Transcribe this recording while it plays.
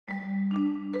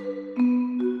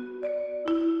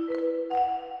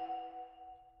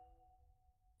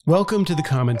Welcome to The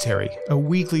Commentary, a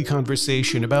weekly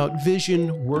conversation about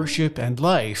vision, worship, and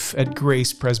life at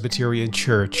Grace Presbyterian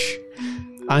Church.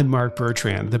 I'm Mark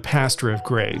Bertrand, the pastor of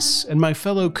Grace, and my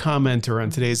fellow commenter on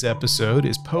today's episode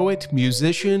is poet,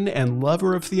 musician, and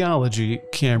lover of theology,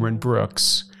 Cameron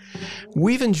Brooks.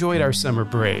 We've enjoyed our summer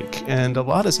break, and a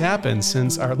lot has happened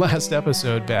since our last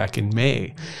episode back in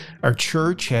May. Our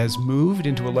church has moved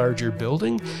into a larger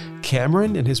building,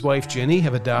 Cameron and his wife Jenny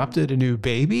have adopted a new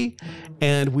baby,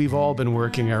 and we've all been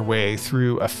working our way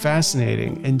through a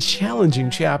fascinating and challenging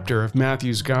chapter of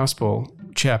Matthew's Gospel,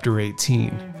 chapter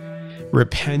 18.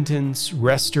 Repentance,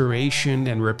 restoration,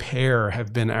 and repair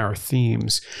have been our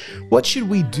themes. What should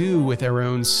we do with our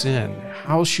own sin?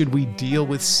 How should we deal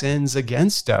with sins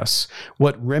against us?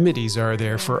 What remedies are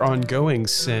there for ongoing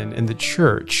sin in the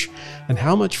church? And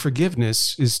how much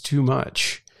forgiveness is too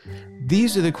much?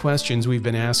 These are the questions we've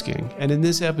been asking, and in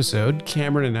this episode,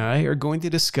 Cameron and I are going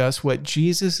to discuss what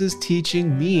Jesus'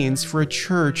 teaching means for a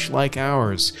church like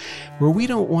ours, where we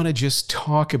don't want to just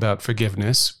talk about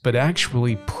forgiveness, but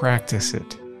actually practice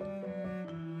it.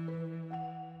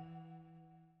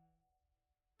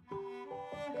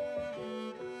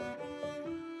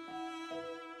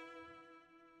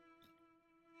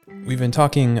 We've been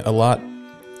talking a lot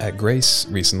at Grace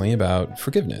recently about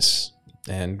forgiveness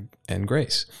and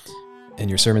grace. In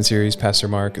your sermon series, Pastor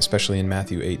Mark, especially in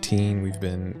Matthew 18, we've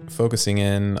been focusing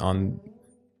in on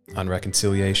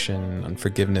reconciliation, on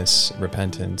forgiveness,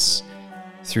 repentance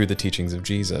through the teachings of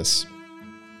Jesus.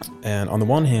 And on the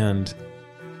one hand,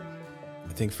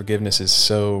 I think forgiveness is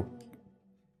so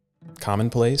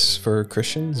commonplace for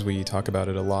Christians. We talk about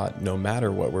it a lot, no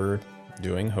matter what we're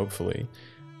doing, hopefully.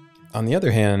 On the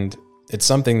other hand, it's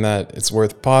something that it's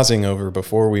worth pausing over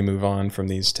before we move on from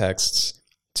these texts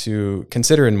to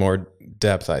consider in more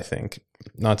depth, I think.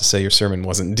 Not to say your sermon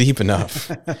wasn't deep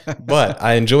enough, but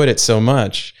I enjoyed it so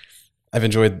much. I've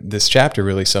enjoyed this chapter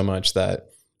really so much that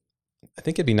I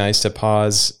think it'd be nice to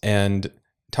pause and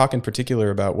talk in particular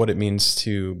about what it means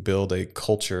to build a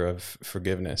culture of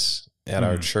forgiveness at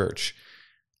our church,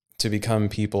 to become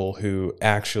people who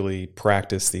actually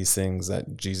practice these things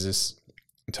that Jesus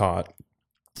taught.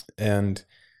 And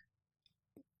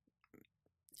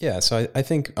yeah, so I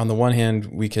think on the one hand,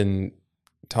 we can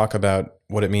talk about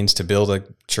what it means to build a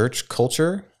church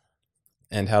culture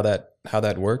and how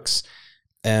that works.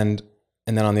 And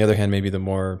then on the other hand, maybe the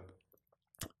more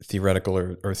theoretical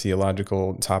or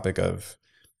theological topic of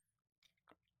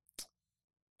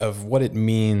what it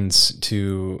means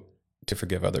to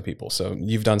forgive other people. So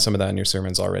you've done some of that in your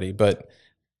sermons already, but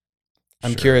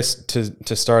I'm curious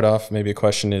to start off, maybe a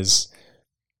question is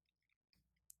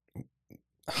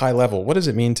high level. What does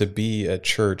it mean to be a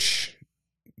church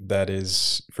that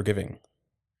is forgiving?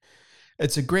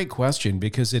 It's a great question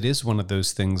because it is one of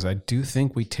those things I do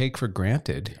think we take for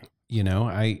granted. You know,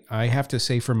 I have to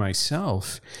say for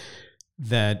myself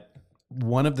that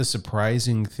one of the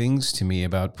surprising things to me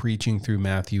about preaching through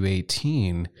Matthew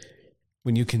 18,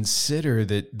 when you consider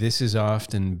that this is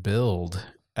often billed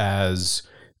as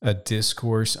a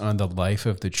discourse on the life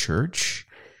of the church,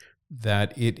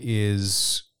 that it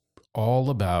is all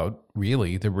about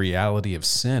really the reality of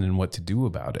sin and what to do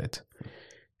about it.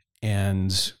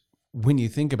 And when you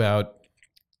think about,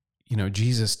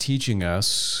 Jesus teaching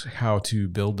us how to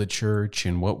build the church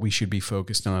and what we should be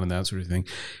focused on and that sort of thing,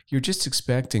 you're just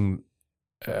expecting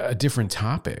a different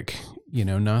topic,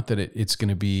 not that it's going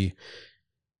to be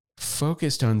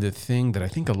focused on the thing that I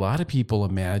think a lot of people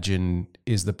imagine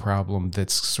is the problem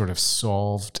that's sort of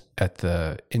solved at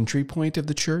the entry point of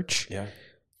the church. Yeah.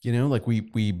 Like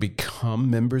we become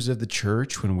members of the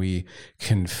church when we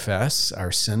confess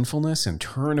our sinfulness and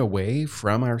turn away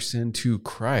from our sin to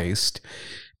Christ.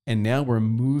 And now we're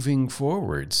moving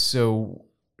forward. So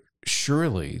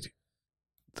surely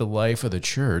the life of the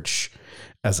church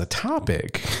as a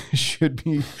topic should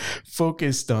be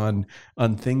focused on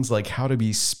things like how to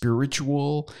be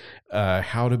spiritual,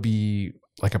 how to be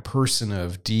like a person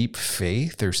of deep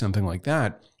faith or something like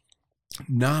that,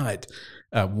 not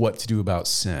what to do about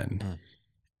sin.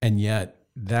 And yet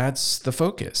that's the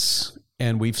focus.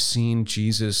 And we've seen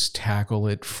Jesus tackle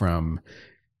it from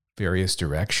various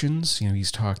directions.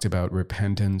 He's talked about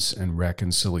repentance and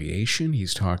reconciliation.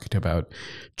 He's talked about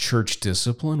church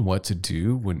discipline, what to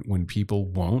do when people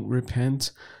won't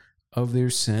repent of their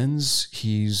sins.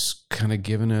 He's kind of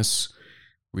given us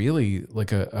really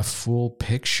like a full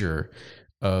picture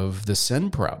of the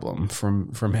sin problem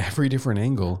from every different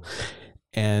angle.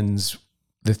 And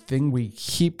the thing we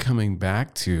keep coming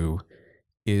back to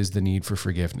is the need for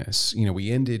forgiveness. We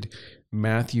ended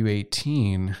Matthew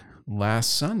 18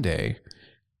 last Sunday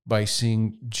by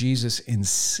seeing Jesus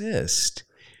insist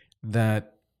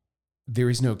that there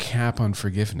is no cap on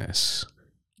forgiveness.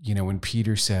 When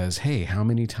Peter says, hey, how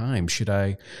many times should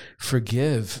I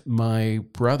forgive my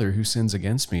brother who sins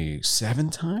against me? 7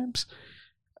 times?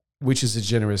 Which is a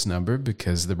generous number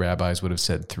because the rabbis would have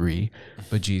said 3,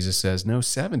 but Jesus says, no,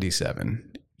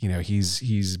 77.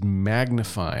 He's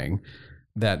magnifying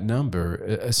that number,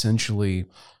 essentially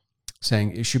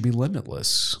saying it should be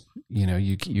limitless.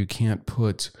 You can't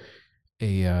put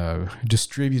a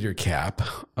distributor cap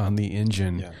on the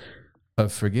engine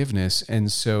of forgiveness.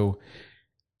 And so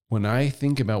when I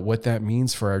think about what that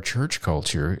means for our church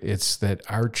culture, it's that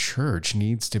our church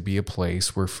needs to be a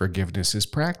place where forgiveness is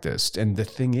practiced. And the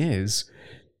thing is,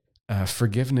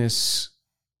 forgiveness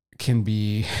can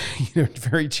be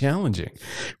very challenging.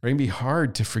 It can be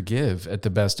hard to forgive at the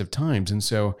best of times. And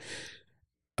so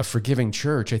a forgiving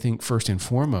church, I think, first and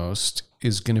foremost,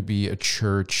 is going to be a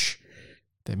church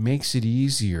that makes it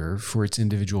easier for its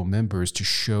individual members to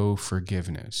show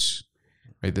forgiveness.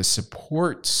 Right, that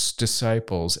supports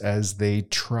disciples as they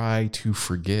try to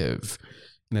forgive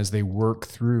and as they work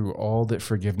through all that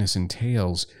forgiveness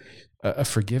entails. A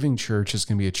forgiving church is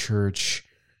going to be a church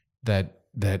that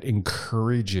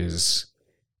encourages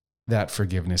that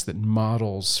forgiveness, that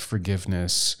models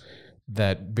forgiveness,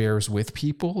 that bears with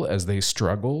people as they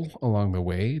struggle along the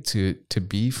way to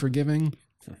be forgiving.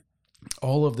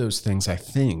 All of those things, I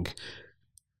think,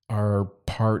 are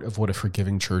part of what a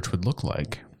forgiving church would look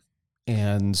like.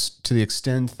 And to the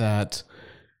extent that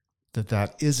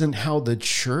isn't how the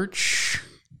church,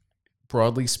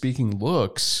 broadly speaking,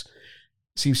 looks,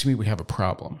 seems to me we have a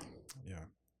problem. Yeah.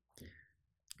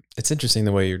 It's interesting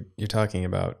the way you're talking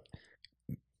about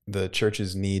the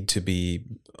church's need to be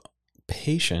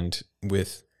patient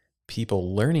with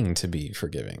people learning to be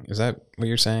forgiving. Is that what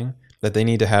you're saying? That they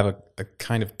need to have a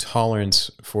kind of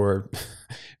tolerance for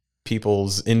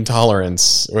people's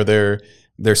intolerance or their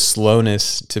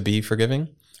slowness to be forgiving?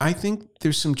 I think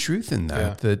there's some truth in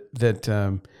that,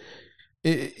 that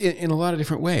in a lot of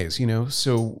different ways,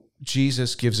 So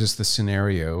Jesus gives us the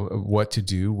scenario of what to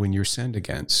do when you're sinned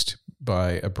against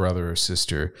by a brother or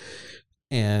sister.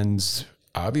 And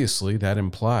obviously that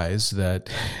implies that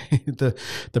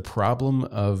the problem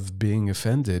of being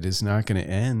offended is not going to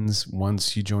end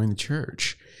once you join the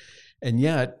church. And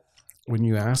yet, when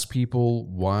you ask people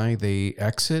why they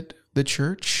exit the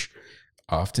church,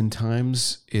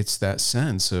 oftentimes it's that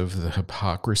sense of the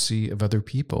hypocrisy of other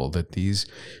people, that these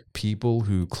people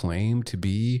who claim to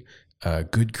be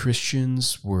good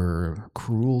Christians were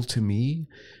cruel to me.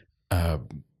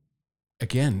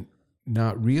 Again,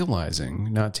 not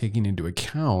realizing, not taking into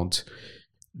account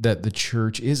that the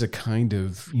church is a kind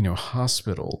of,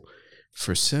 hospital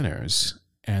for sinners,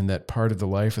 and that part of the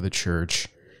life of the church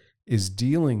is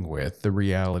dealing with the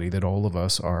reality that all of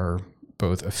us are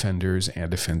both offenders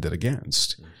and offended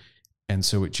against. And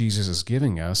so what Jesus is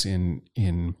giving us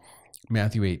in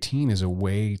Matthew 18 is a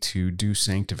way to do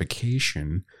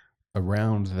sanctification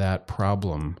around that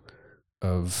problem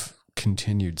of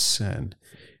continued sin.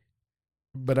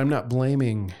 But I'm not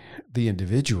blaming the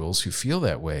individuals who feel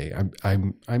that way.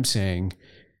 I'm saying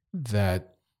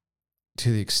that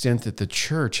to the extent that the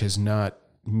church has not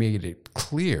made it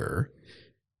clear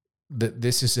that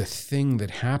this is a thing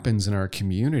that happens in our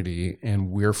community and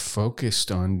we're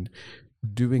focused on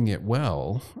doing it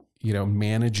well,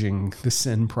 managing the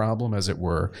sin problem, as it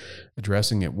were,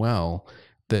 addressing it well,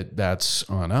 that's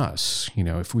on us.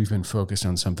 If we've been focused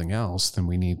on something else, then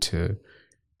we need to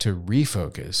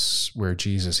refocus where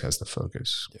Jesus has the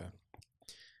focus. Yeah.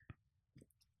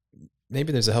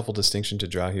 Maybe there's a helpful distinction to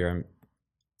draw here.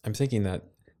 I'm thinking that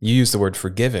you use the word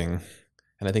forgiving,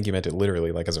 and I think you meant it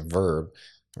literally, like as a verb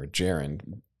or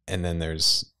gerund. And then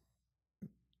there's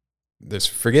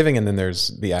forgiving, and then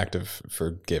there's the act of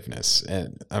forgiveness.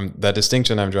 And that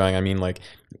distinction I'm drawing, I mean, like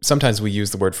sometimes we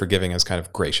use the word forgiving as kind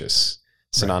of gracious,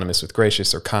 synonymous with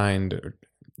gracious or kind or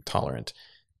tolerant.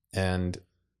 And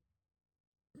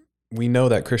we know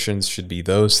that Christians should be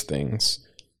those things,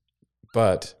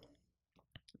 but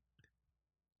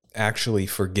actually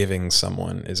forgiving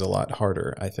someone is a lot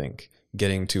harder, I think,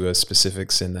 getting to a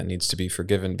specific sin that needs to be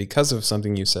forgiven because of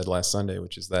something you said last Sunday,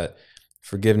 which is that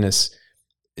forgiveness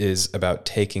is about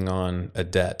taking on a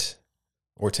debt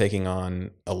or taking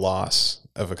on a loss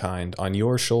of a kind on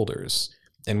your shoulders.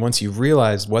 And once you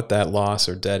realize what that loss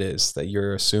or debt is that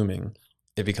you're assuming,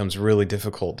 it becomes really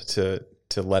difficult to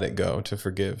let it go, to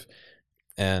forgive.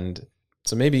 And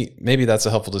so maybe that's a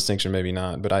helpful distinction, maybe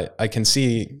not. But I can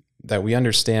see that we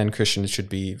understand Christians should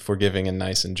be forgiving and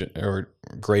nice and or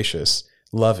gracious,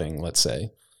 loving, let's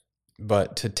say.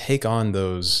 But to take on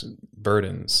those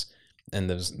burdens and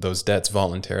those debts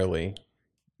voluntarily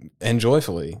and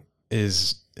joyfully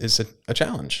is a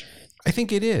challenge. I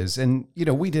think it is. And,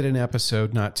 we did an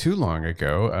episode not too long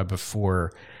ago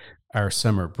before our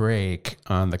summer break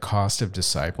on the cost of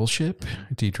discipleship,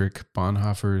 Dietrich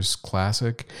Bonhoeffer's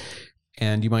classic.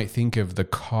 And you might think of the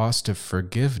cost of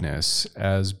forgiveness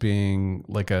as being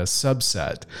like a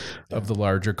subset of the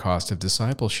larger cost of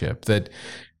discipleship. That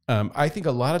I think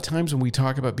a lot of times when we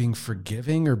talk about being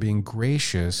forgiving or being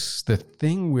gracious, the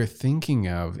thing we're thinking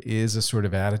of is a sort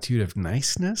of attitude of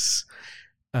niceness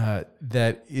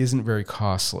that isn't very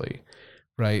costly,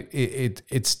 right?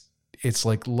 It's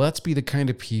like, let's be the kind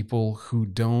of people who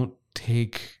don't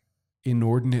take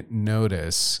inordinate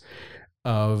notice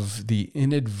of the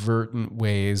inadvertent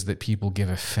ways that people give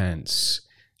offense.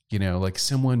 Like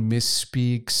someone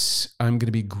misspeaks, I'm going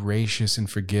to be gracious and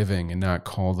forgiving and not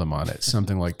call them on it,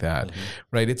 something like that,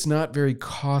 right? It's not very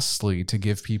costly to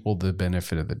give people the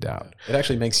benefit of the doubt. It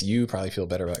actually makes you probably feel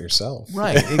better about yourself.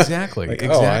 Right, exactly. Like,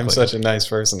 exactly. Oh, I'm such a nice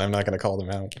person, I'm not going to call them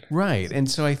out. Right. And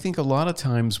so I think a lot of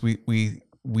times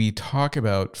we talk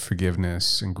about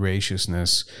forgiveness and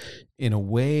graciousness in a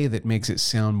way that makes it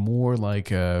sound more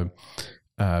like a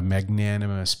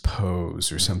magnanimous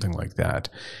pose or something like that.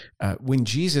 When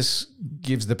Jesus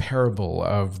gives the parable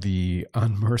of the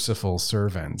unmerciful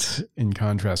servant in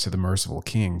contrast to the merciful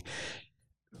king,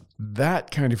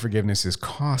 that kind of forgiveness is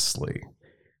costly,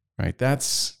 right?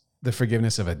 That's the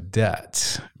forgiveness of a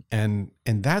debt. And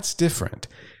that's different.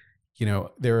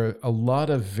 There are a lot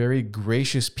of very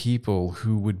gracious people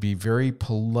who would be very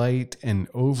polite and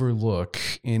overlook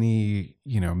any,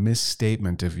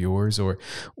 misstatement of yours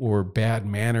or bad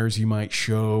manners you might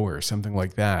show or something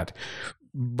like that.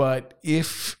 But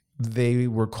if they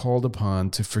were called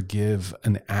upon to forgive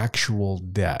an actual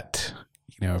debt,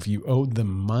 if you owed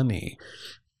them money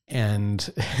and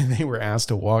they were asked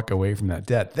to walk away from that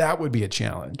debt, that would be a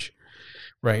challenge,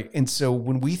 right? And so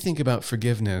when we think about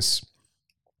forgiveness,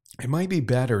 it might be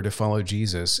better to follow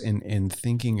Jesus in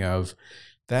thinking of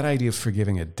that idea of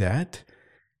forgiving a debt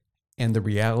and the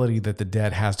reality that the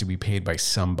debt has to be paid by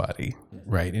somebody,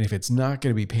 right? And if it's not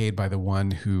going to be paid by the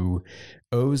one who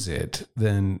owes it,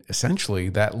 then essentially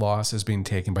that loss is being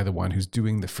taken by the one who's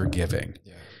doing the forgiving,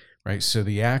 right? So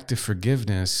the act of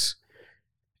forgiveness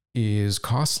is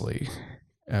costly.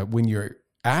 When you're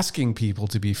asking people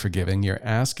to be forgiving, you're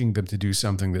asking them to do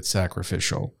something that's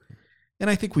sacrificial. And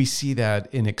I think we see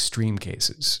that in extreme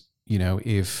cases.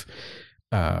 If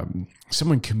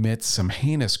someone commits some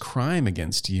heinous crime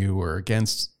against you or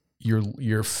against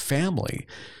your family,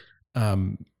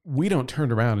 we don't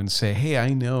turn around and say, "Hey,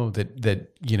 I know that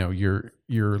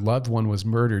your loved one was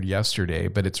murdered yesterday,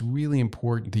 but it's really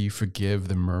important that you forgive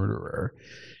the murderer."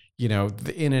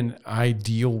 In an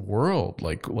ideal world,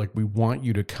 like we want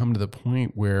you to come to the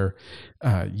point where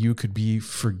you could be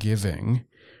forgiving.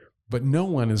 But no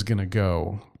one is going to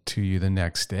go to you the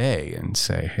next day and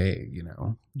say, "Hey,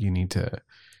 you need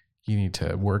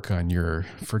to work on your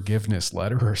forgiveness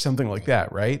letter," or something like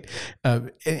that, right?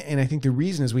 And I think the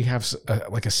reason is we have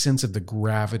like a sense of the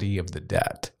gravity of the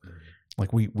debt.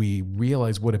 Like we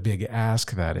realize what a big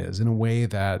ask that is in a way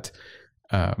that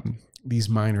these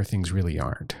minor things really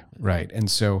aren't, right?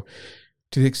 And so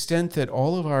to the extent that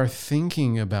all of our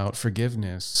thinking about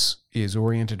forgiveness is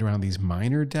oriented around these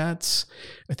minor debts,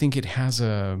 I think it has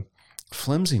a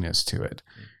flimsiness to it.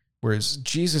 Whereas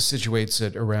Jesus situates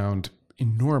it around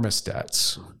enormous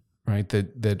debts, right?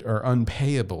 That are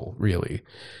unpayable, really,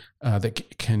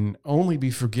 that can only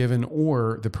be forgiven,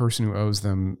 or the person who owes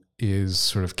them is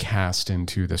sort of cast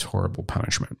into this horrible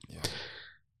punishment. Yeah.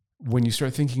 When you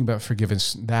start thinking about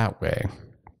forgiveness that way,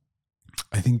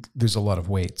 I think there's a lot of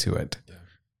weight to it. Yeah.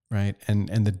 Right. And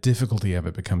the difficulty of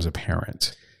it becomes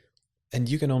apparent. And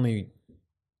you can only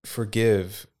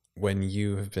forgive when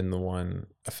you have been the one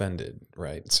offended,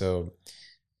 right? So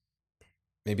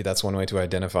maybe that's one way to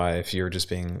identify if you're just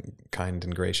being kind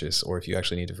and gracious, or if you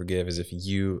actually need to forgive, is if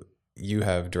you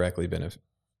have directly been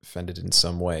offended in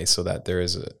some way, so that there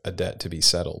is a debt to be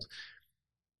settled.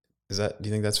 Do you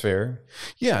think that's fair?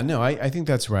 Yeah, no, I think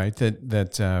that's right. That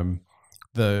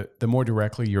the more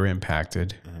directly you're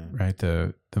impacted, right?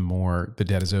 The more the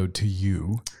debt is owed to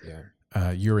you.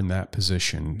 Yeah. You're in that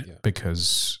position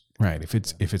because, right? If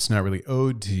it's not really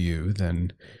owed to you,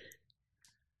 then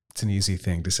it's an easy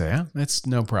thing to say, that's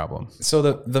no problem. So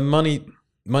the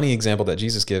money example that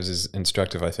Jesus gives is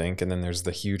instructive, I think. And then there's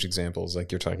the huge examples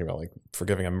like you're talking about, like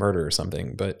forgiving a murder or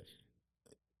something. But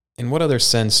in what other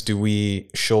sense do we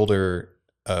shoulder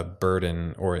a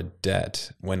burden or a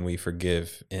debt when we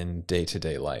forgive in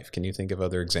day-to-day life? Can you think of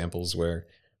other examples where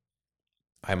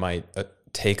I might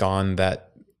take on that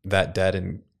debt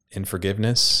in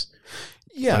forgiveness?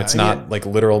 Yeah. When it's not like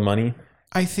literal money?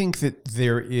 I think that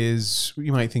there is,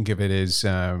 you might think of it as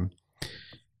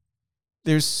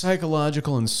There's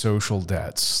psychological and social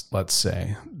debts, let's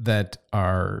say, that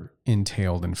are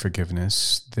entailed in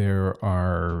forgiveness. There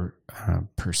are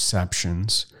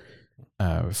perceptions.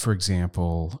 For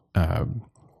example,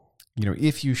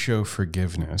 if you show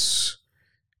forgiveness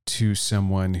to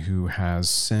someone who has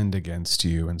sinned against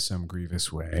you in some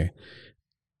grievous way,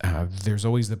 there's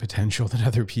always the potential that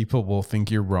other people will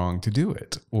think you're wrong to do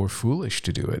it or foolish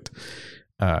to do it.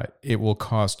 It will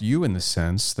cost you in the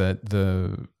sense that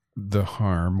the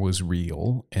harm was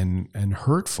real and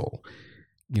hurtful,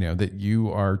 that you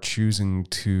are choosing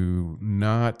to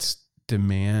not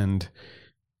demand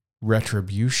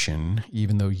retribution,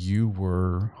 even though you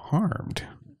were harmed.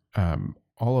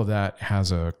 All of that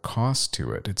has a cost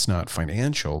to it. It's not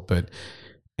financial, but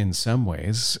in some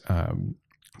ways,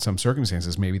 some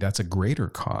circumstances, maybe that's a greater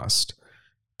cost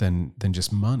than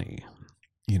just money,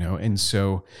 and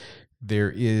so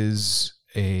there is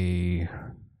an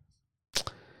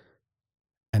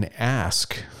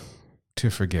ask to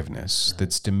forgiveness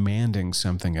that's demanding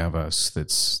something of us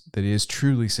that is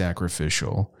truly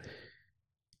sacrificial.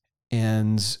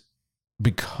 And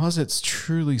because it's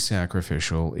truly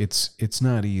sacrificial, it's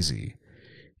not easy.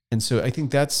 And so I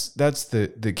think that's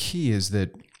the key, is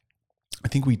that I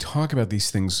think we talk about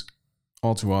these things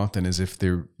all too often as if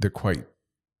they're quite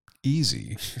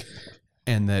easy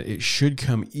and that it should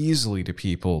come easily to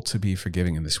people to be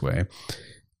forgiving in this way.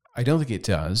 I don't think it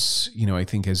does. I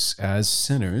think as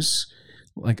sinners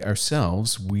like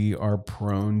ourselves, we are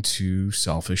prone to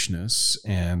selfishness,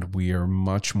 and we are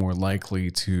much more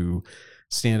likely to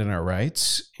stand in our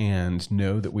rights and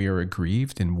know that we are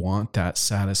aggrieved and want that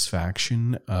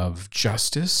satisfaction of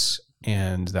justice.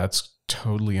 And that's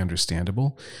totally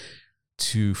understandable.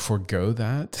 To forego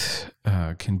that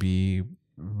can be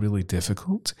really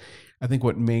difficult. I think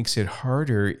what makes it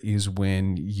harder is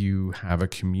when you have a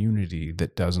community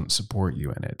that doesn't support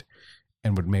you in it.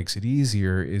 And what makes it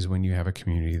easier is when you have a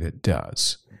community that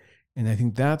does. And I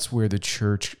think that's where the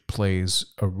church plays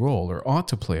a role, or ought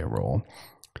to play a role,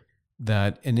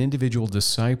 that an individual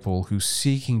disciple who's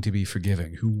seeking to be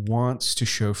forgiving, who wants to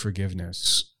show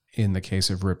forgiveness in the case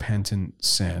of repentant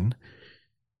sin,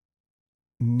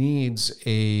 needs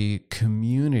a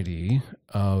community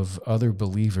of other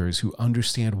believers who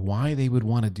understand why they would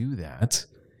want to do that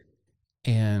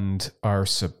and are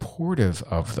supportive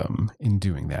of them in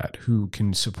doing that, who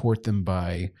can support them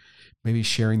by maybe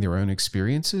sharing their own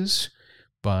experiences,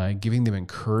 by giving them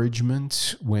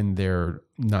encouragement when they're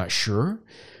not sure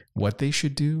what they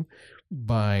should do,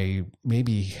 by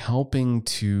maybe helping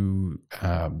to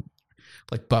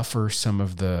buffer some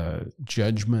of the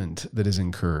judgment that is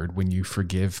incurred when you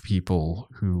forgive people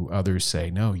who others say,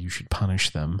 no, you should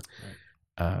punish them.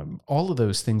 Right. All of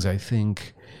those things, I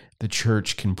think, the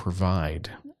church can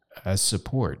provide as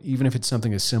support, even if it's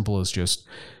something as simple as just,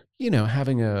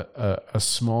 having a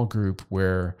small group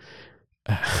where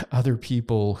other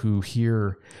people who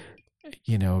hear,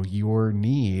 your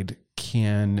need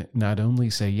can not only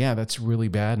say, yeah, that's really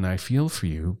bad and I feel for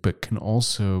you, but can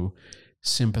also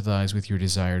sympathize with your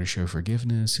desire to show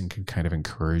forgiveness and can kind of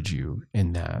encourage you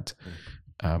in that.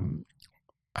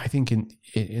 I think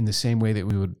in the same way that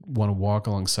we would want to walk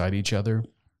alongside each other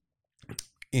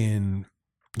in,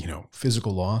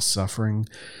 physical loss, suffering,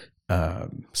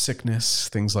 sickness,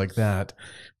 things like that,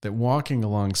 that walking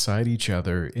alongside each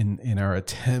other in our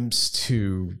attempts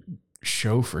to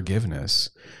show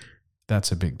forgiveness,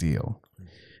 that's a big deal.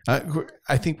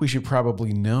 I think we should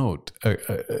probably note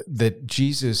that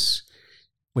Jesus,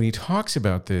 when he talks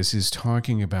about this, is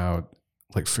talking about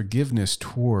forgiveness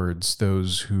towards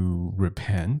those who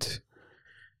repent.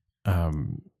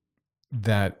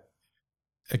 That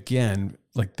again,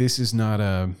 this is not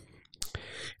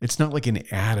it's not like an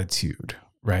attitude,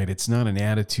 right? It's not an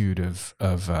attitude of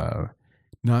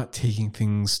not taking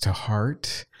things to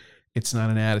heart. It's not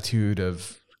an attitude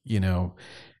of,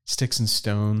 sticks and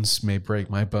stones may break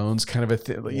my bones kind of a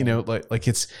thing,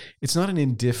 it's not an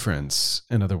indifference,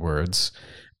 in other words.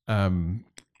 And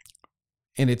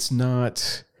it's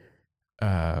not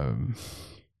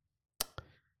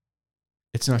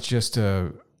just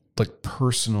a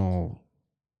personal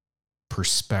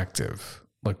perspective.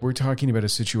 We're talking about a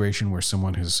situation where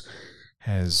someone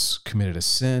has committed a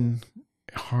sin,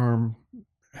 harm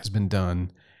has been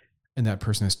done, and that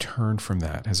person has turned from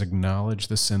that, has acknowledged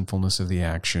the sinfulness of the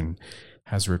action,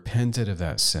 has repented of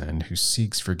that sin, who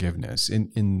seeks forgiveness.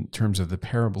 In terms of the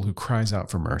parable, who cries out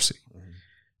for mercy.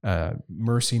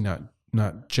 Mercy,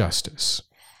 not justice.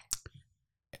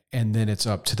 And then it's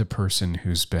up to the person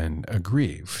who's been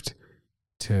aggrieved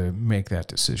to make that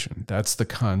decision. That's the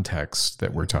context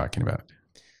that we're talking about.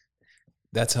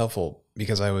 That's helpful,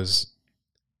 because I was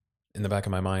in the back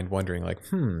of my mind wondering like,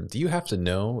 do you have to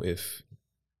know if,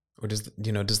 or does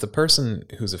the person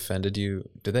who's offended you,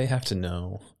 do they have to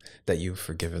know that you've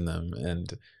forgiven them,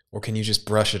 or can you just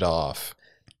brush it off?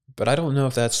 But I don't know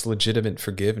if that's legitimate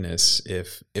forgiveness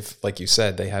if like you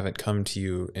said, they haven't come to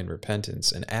you in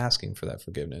repentance and asking for that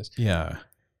forgiveness. Yeah.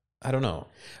 I don't know.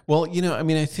 Well, I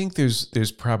mean, I think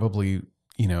there's probably,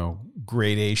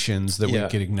 gradations that we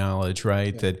could acknowledge,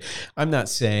 right? Yeah. That I'm not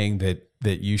saying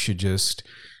that you should just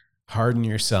harden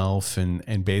yourself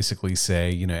and basically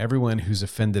say, everyone who's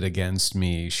offended against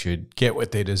me should get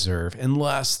what they deserve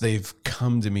unless they've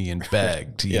come to me and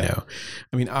begged, you know.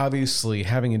 I mean, obviously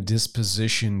having a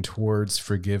disposition towards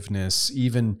forgiveness,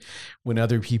 even when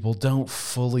other people don't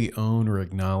fully own or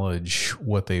acknowledge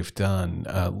what they've done,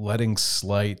 letting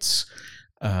slights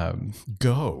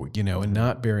go, and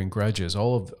not bearing grudges,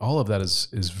 all of that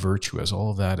is virtuous.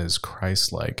 All of that is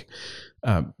Christ-like.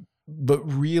 But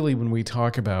really, when we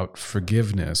talk about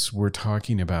forgiveness, we're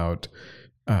talking about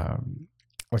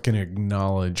like an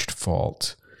acknowledged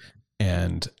fault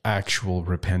and actual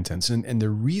repentance. And the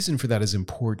reason for that is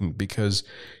important because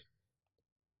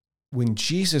when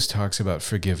Jesus talks about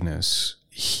forgiveness,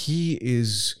 he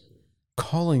is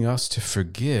calling us to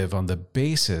forgive on the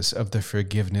basis of the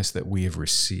forgiveness that we have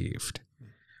received.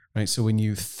 Right. So when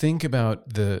you think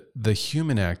about the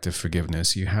human act of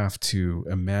forgiveness, you have to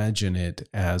imagine it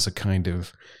as a kind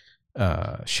of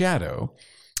shadow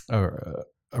or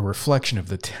a reflection of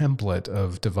the template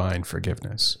of divine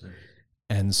forgiveness.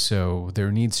 And so there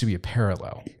needs to be a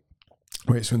parallel.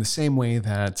 Right. So in the same way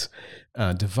that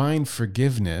divine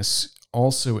forgiveness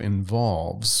also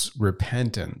involves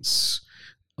repentance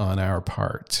on our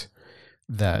part,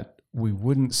 that we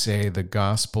wouldn't say the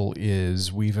gospel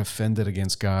is we've offended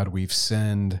against God, we've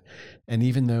sinned, and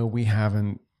even though we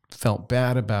haven't felt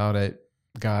bad about it,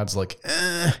 God's like,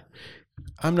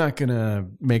 I'm not going to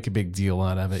make a big deal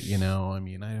out of it, I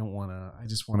mean, I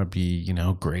just want to be,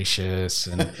 gracious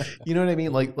and, you know what I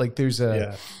mean? Like there's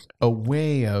a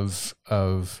way of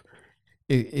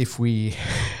if we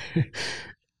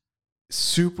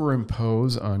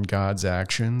superimpose on God's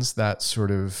actions that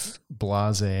sort of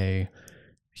blasé,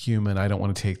 human, I don't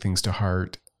want to take things to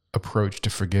heart approach to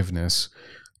forgiveness,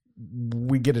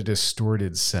 we get a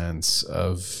distorted sense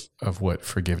of what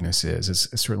forgiveness is.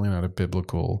 It's certainly not a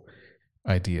biblical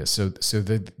idea. So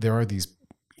there are these,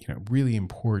 really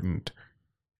important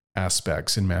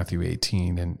aspects in Matthew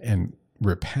 18 and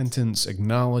repentance,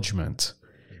 acknowledgement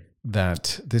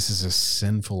that this is a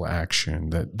sinful action,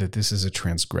 that this is a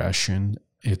transgression,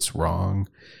 it's wrong.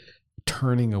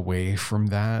 Turning away from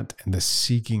that and the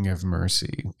seeking of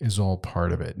mercy is all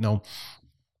part of it. Now,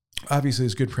 obviously,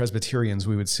 as good Presbyterians,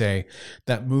 we would say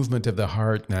that movement of the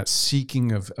heart and that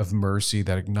seeking of mercy,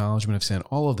 that acknowledgement of sin,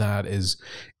 all of that is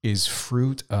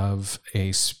fruit of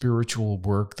a spiritual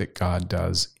work that God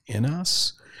does in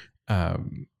us.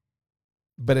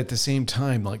 But at the same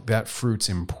time, like that fruit's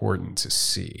important to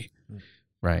see,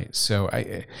 right? So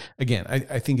I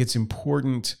think it's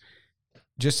important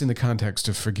just in the context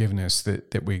of forgiveness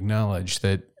that we acknowledge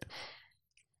that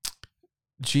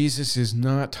Jesus is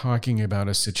not talking about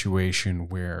a situation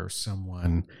where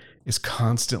someone is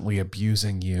constantly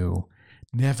abusing you,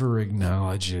 never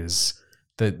acknowledges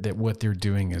that what they're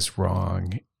doing is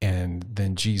wrong, and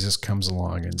then Jesus comes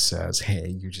along and says, hey,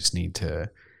 you just need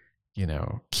to,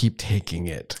 keep taking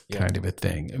it kind of a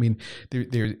thing. I mean,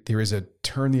 there is a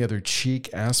turn the other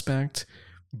cheek aspect.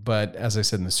 But as I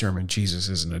said in the sermon, Jesus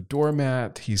isn't a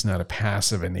doormat. He's not a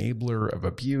passive enabler of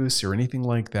abuse or anything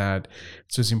like that.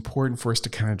 So it's important for us to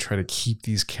kind of try to keep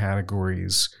these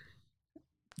categories,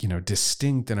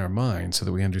 distinct in our mind so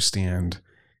that we understand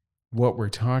what we're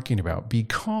talking about,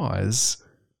 because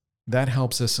that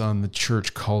helps us on the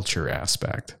church culture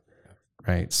aspect,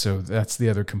 right? So that's the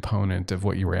other component of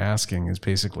what you were asking is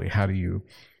basically how do you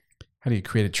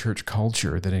create a church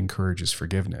culture that encourages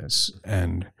forgiveness?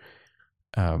 And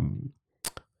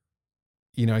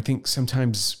I think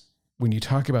sometimes when you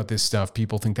talk about this stuff,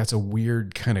 people think that's a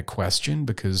weird kind of question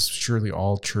because surely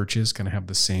all churches kind of have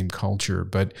the same culture,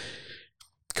 but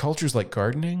culture's like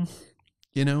gardening,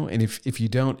 and if you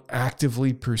don't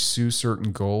actively pursue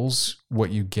certain goals,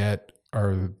 what you get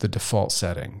are the default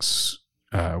settings,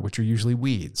 which are usually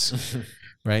weeds,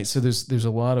 right? So there's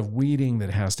a lot of weeding that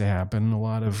has to happen, a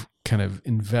lot of kind of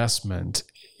investment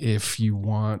if you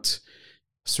want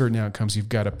certain outcomes. You've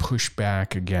got to push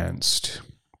back against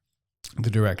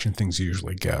the direction things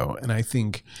usually go. And I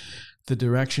think the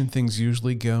direction things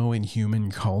usually go in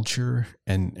human culture,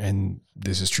 and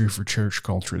this is true for church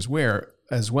culture as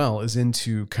well, is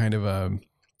into kind of a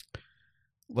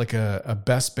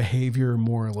best behavior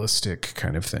moralistic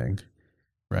kind of thing,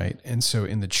 right? And so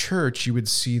in the church, you would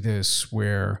see this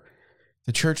where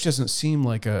the church doesn't seem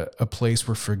like a place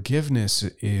where forgiveness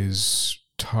is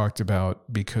talked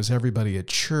about, because everybody at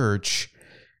church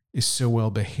is so well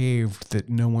behaved that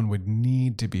no one would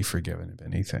need to be forgiven of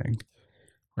anything,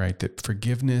 right? That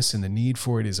forgiveness and the need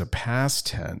for it is a past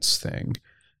tense thing.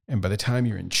 And by the time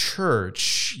you're in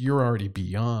church, you're already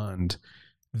beyond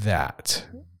that.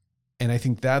 And I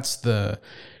think that's the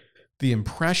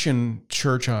impression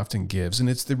church often gives. And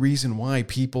it's the reason why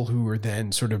people who are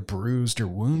then sort of bruised or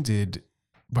wounded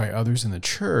by others in the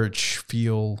church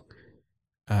feel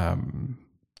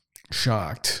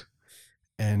shocked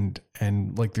and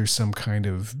like there's some kind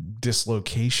of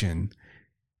dislocation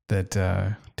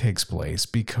that takes place,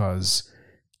 because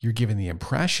you're given the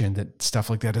impression that stuff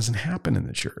like that doesn't happen in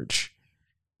the church,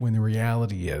 when the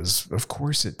reality is, of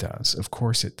course it does. Of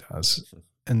course it does.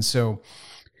 And so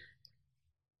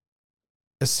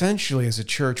essentially, as a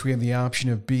church, we have the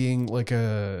option of being like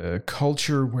a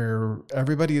culture where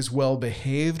everybody is well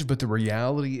behaved, but the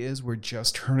reality is we're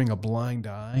just turning a blind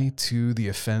eye to the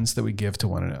offense that we give to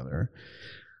one another.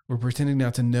 We're pretending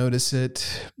not to notice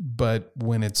it, but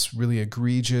when it's really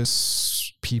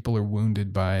egregious, people are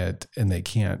wounded by it and they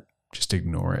can't just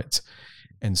ignore it.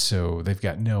 And so they've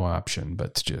got no option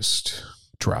but to just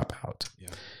drop out. Yeah.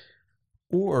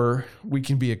 Or we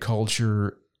can be a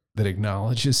culture that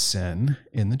acknowledges sin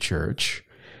in the church,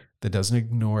 that doesn't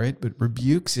ignore it, but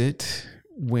rebukes it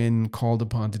when called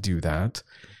upon to do that,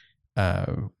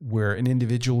 where an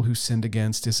individual who sinned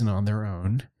against isn't on their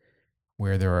own,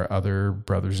 where there are other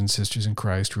brothers and sisters in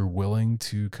Christ who are willing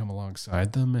to come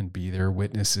alongside them and be their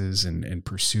witnesses and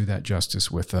pursue that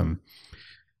justice with them,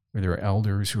 where there are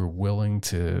elders who are willing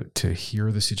to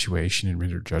hear the situation and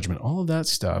render judgment. All of that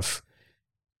stuff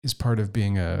is part of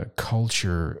being a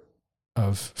culture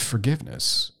of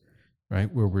forgiveness,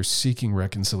 right? Where we're seeking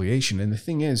reconciliation. And the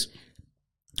thing is,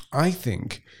 I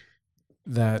think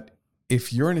that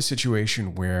if you're in a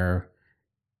situation where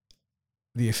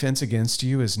the offense against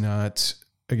you is not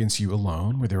against you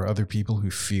alone, where there are other people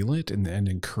who feel it and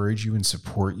encourage you and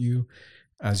support you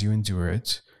as you endure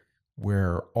it,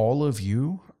 where all of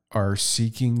you are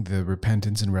seeking the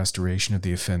repentance and restoration of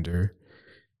the offender,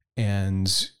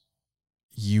 and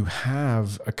you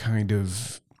have a kind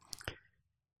of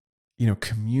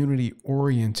community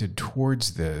oriented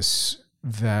towards this,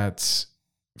 that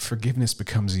forgiveness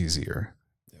becomes easier.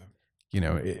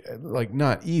 Like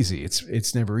not easy.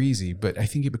 It's never easy, but I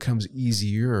think it becomes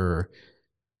easier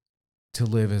to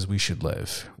live as we should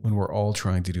live when we're all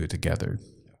trying to do it together.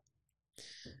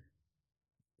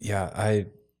 Yeah,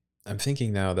 I'm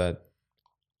thinking now that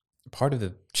part of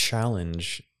the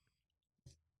challenge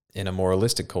in a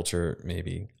moralistic culture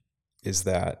maybe is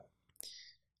that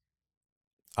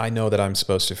I know that I'm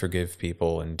supposed to forgive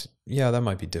people, and yeah, that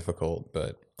might be difficult,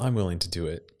 but I'm willing to do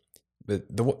it. But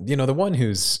the one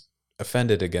who's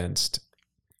offended against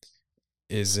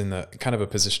is in the kind of a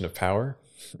position of power.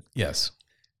 Yes.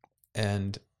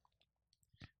 And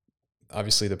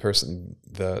obviously the person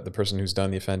who's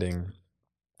done the offending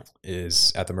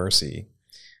is at their mercy.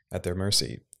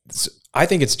 So I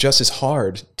think it's just as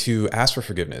hard to ask for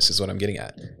forgiveness, is what I'm getting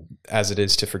at, as it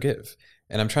is to forgive.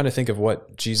 And I'm trying to think of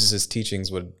what Jesus'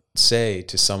 teachings would say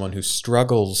to someone who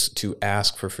struggles to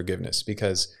ask for forgiveness,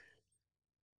 because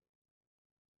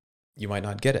you might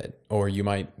not get it, or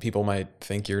people might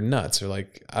think you're nuts, or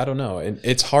like, I don't know. And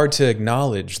it's hard to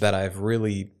acknowledge that I've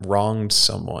really wronged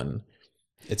someone.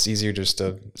 It's easier just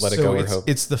to let it go or hope.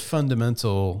 It's the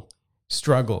fundamental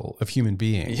struggle of human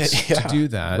beings to do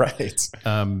that. Right.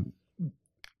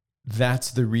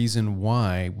 That's the reason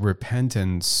why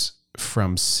repentance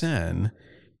from sin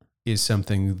is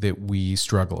something that we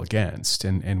struggle against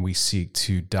and we seek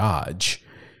to dodge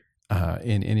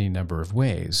in any number of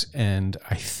ways. And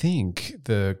I think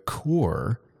the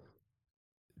core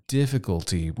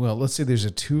difficulty, well, let's say there's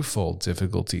a twofold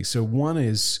difficulty. So one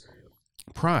is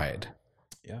pride.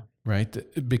 Yeah. Right?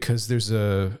 Because there's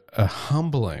a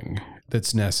humbling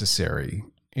that's necessary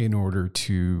in order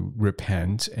to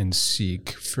repent and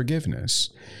seek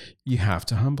forgiveness. You have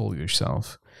to humble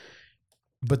yourself.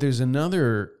 But there's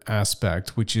another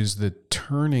aspect, which is the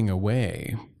turning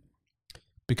away,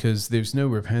 because there's no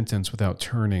repentance without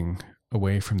turning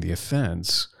away from the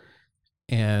offense.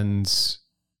 And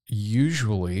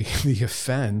usually the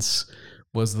offense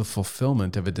was the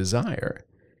fulfillment of a desire.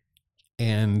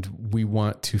 And we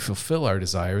want to fulfill our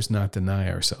desires, not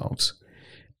deny ourselves.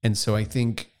 And so I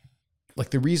think, like,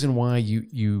 the reason why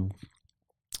you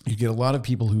get a lot of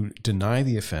people who deny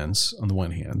the offense on the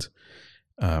one hand,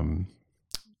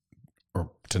 or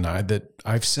deny that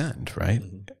I've sinned, right?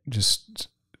 Mm-hmm. Just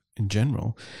in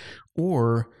general,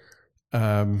 or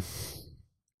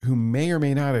who may or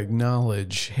may not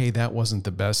acknowledge, hey, that wasn't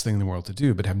the best thing in the world to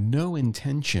do, but have no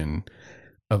intention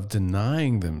of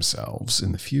denying themselves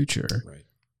in the future, Right.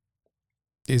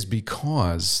 is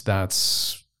because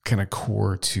that's kind of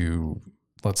core to,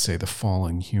 let's say, the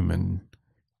fallen human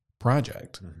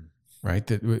project, right?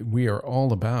 That we are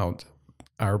all about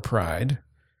our pride,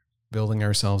 building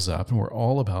ourselves up, and we're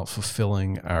all about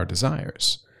fulfilling our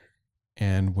desires.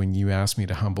 And when you ask me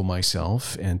to humble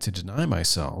myself and to deny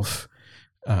myself,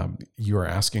 you are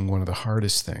asking one of the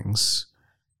hardest things.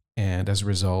 And as a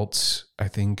result, I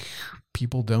think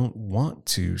people don't want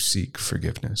to seek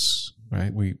forgiveness,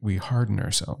 right? We harden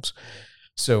ourselves.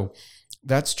 So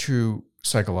that's true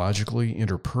psychologically,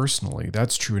 interpersonally.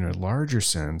 That's true in a larger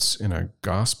sense, in a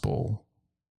gospel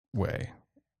way,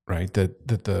 right?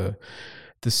 That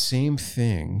the same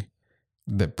thing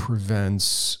that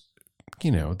prevents,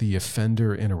 the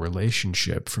offender in a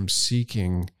relationship from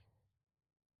seeking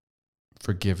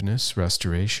forgiveness,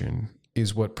 restoration,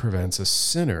 is what prevents a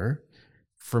sinner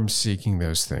from seeking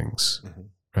those things,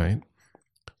 right?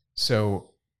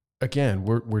 So again,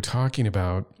 we're talking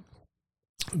about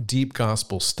deep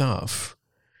gospel stuff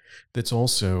that's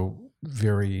also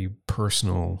very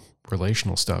personal,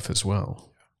 relational stuff as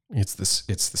well. It's the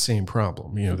same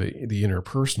problem. The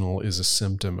interpersonal is a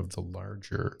symptom of the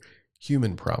larger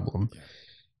human problem.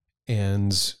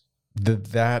 And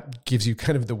that gives you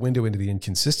kind of the window into the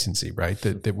inconsistency, right?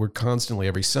 That we're constantly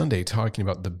every Sunday talking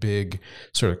about the big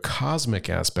sort of cosmic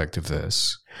aspect of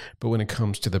this. But when it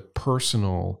comes to the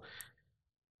personal,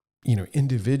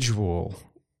 individual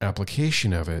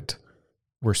application of it,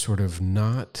 we're sort of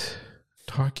not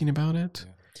talking about it.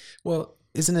 Well,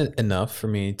 isn't it enough for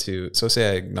me to, so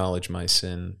say I acknowledge my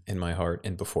sin in my heart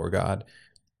and before God,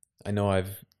 I know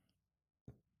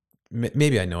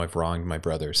maybe I know I've wronged my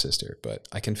brother or sister, but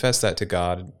I confess that to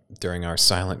God during our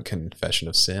silent confession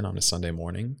of sin on a Sunday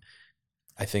morning.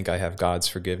 I think I have God's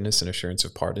forgiveness and assurance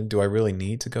of pardon. Do I really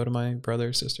need to go to my brother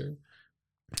or sister?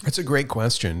 That's a great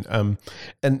question.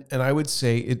 And I would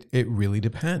say it really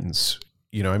depends.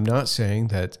 I'm not saying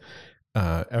that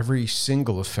every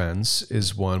single offense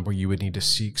is one where you would need to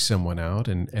seek someone out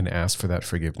and ask for that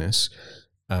forgiveness.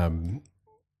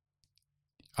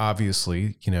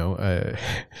 Obviously,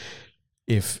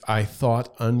 if I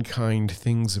thought unkind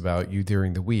things about you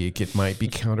during the week, it might be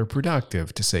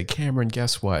counterproductive to say, Cameron,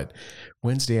 guess what?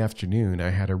 Wednesday afternoon, I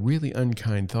had a really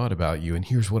unkind thought about you, and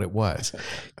here's what it was.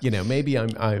 Maybe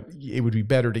it would be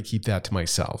better to keep that to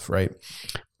myself, right?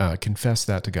 Confess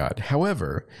that to God.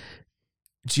 However,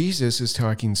 Jesus is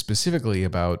talking specifically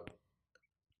about,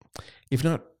 if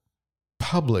not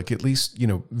public, at least,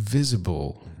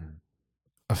 visible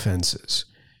offenses,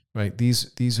 right?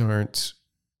 These aren't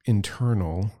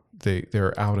internal,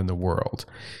 they're out in the world.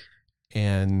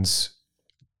 And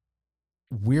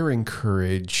we're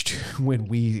encouraged when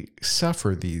we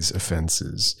suffer these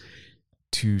offenses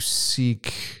to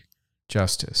seek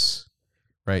justice,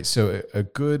 right? So a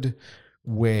good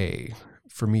way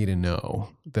for me to know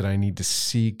that I need to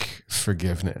seek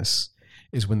forgiveness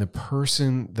is when the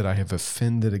person that I have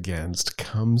offended against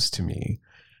comes to me,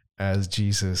 as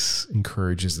Jesus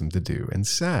encourages them to do, and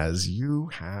says, you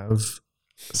have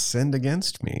sinned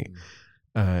against me,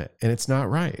 and it's not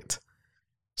right.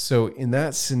 So in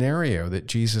that scenario that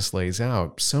Jesus lays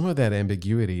out, some of that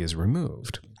ambiguity is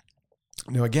removed.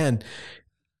 Now, again,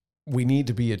 we need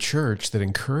to be a church that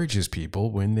encourages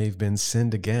people when they've been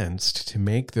sinned against to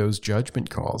make those judgment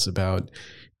calls about,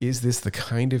 is this the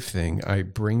kind of thing I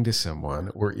bring to someone,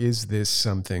 or is this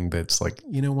something that's like,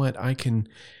 you know what, I can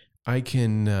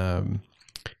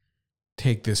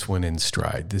take this one in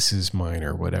stride. This is mine,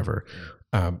 or whatever.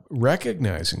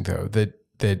 Recognizing, though,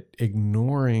 that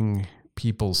ignoring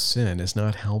people's sin is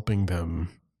not helping them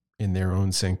in their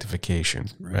own sanctification,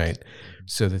 right?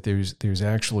 So that there's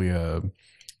actually a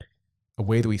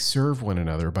way that we serve one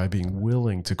another by being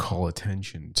willing to call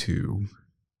attention to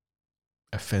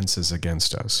offenses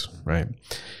against us, right?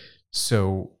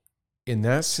 So in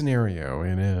that scenario,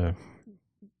 in a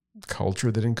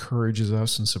culture that encourages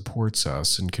us and supports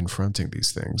us in confronting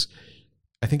these things,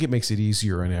 I think it makes it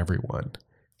easier on everyone,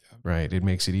 right? It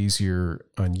makes it easier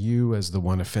on you as the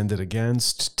one offended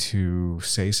against to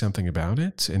say something about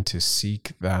it and to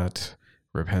seek that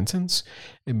repentance.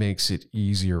 It makes it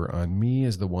easier on me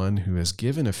as the one who has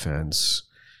given offense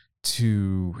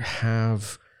to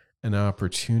have an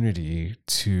opportunity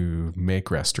to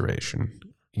make restoration,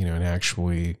 and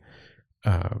actually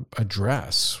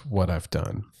address what I've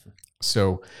done.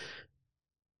 So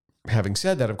having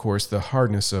said that, of course, the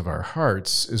hardness of our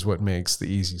hearts is what makes the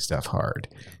easy stuff hard,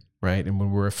 right? And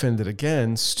when we're offended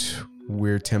against,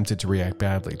 we're tempted to react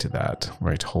badly to that,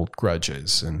 right? Hold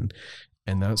grudges and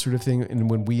that sort of thing. And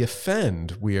when we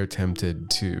offend, we are tempted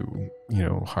to,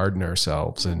 harden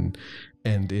ourselves and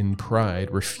in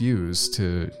pride refuse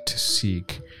to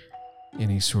seek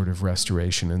any sort of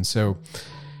restoration. And so,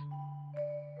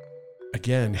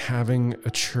 again, having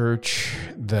a church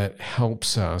that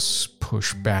helps us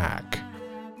push back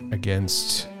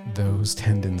against those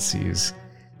tendencies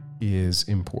is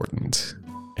important.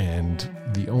 And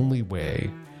the only way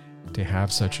to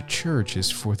have such a church is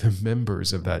for the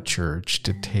members of that church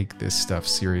to take this stuff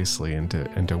seriously and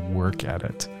to work at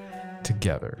it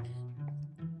together.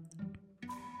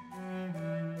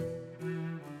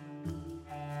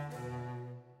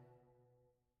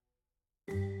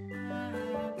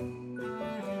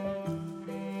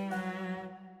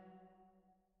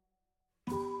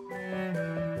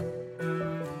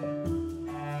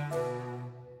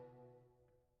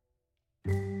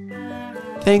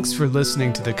 Thanks for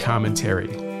listening to the commentary.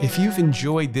 If you've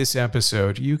enjoyed this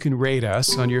episode, you can rate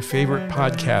us on your favorite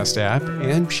podcast app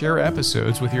and share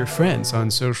episodes with your friends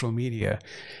on social media.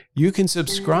 You can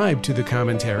subscribe to the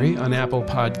commentary on Apple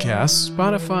Podcasts,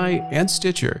 Spotify, and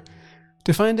Stitcher.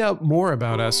 To find out more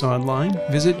about us online,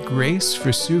 visit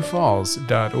graceforisioux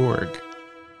falls.org.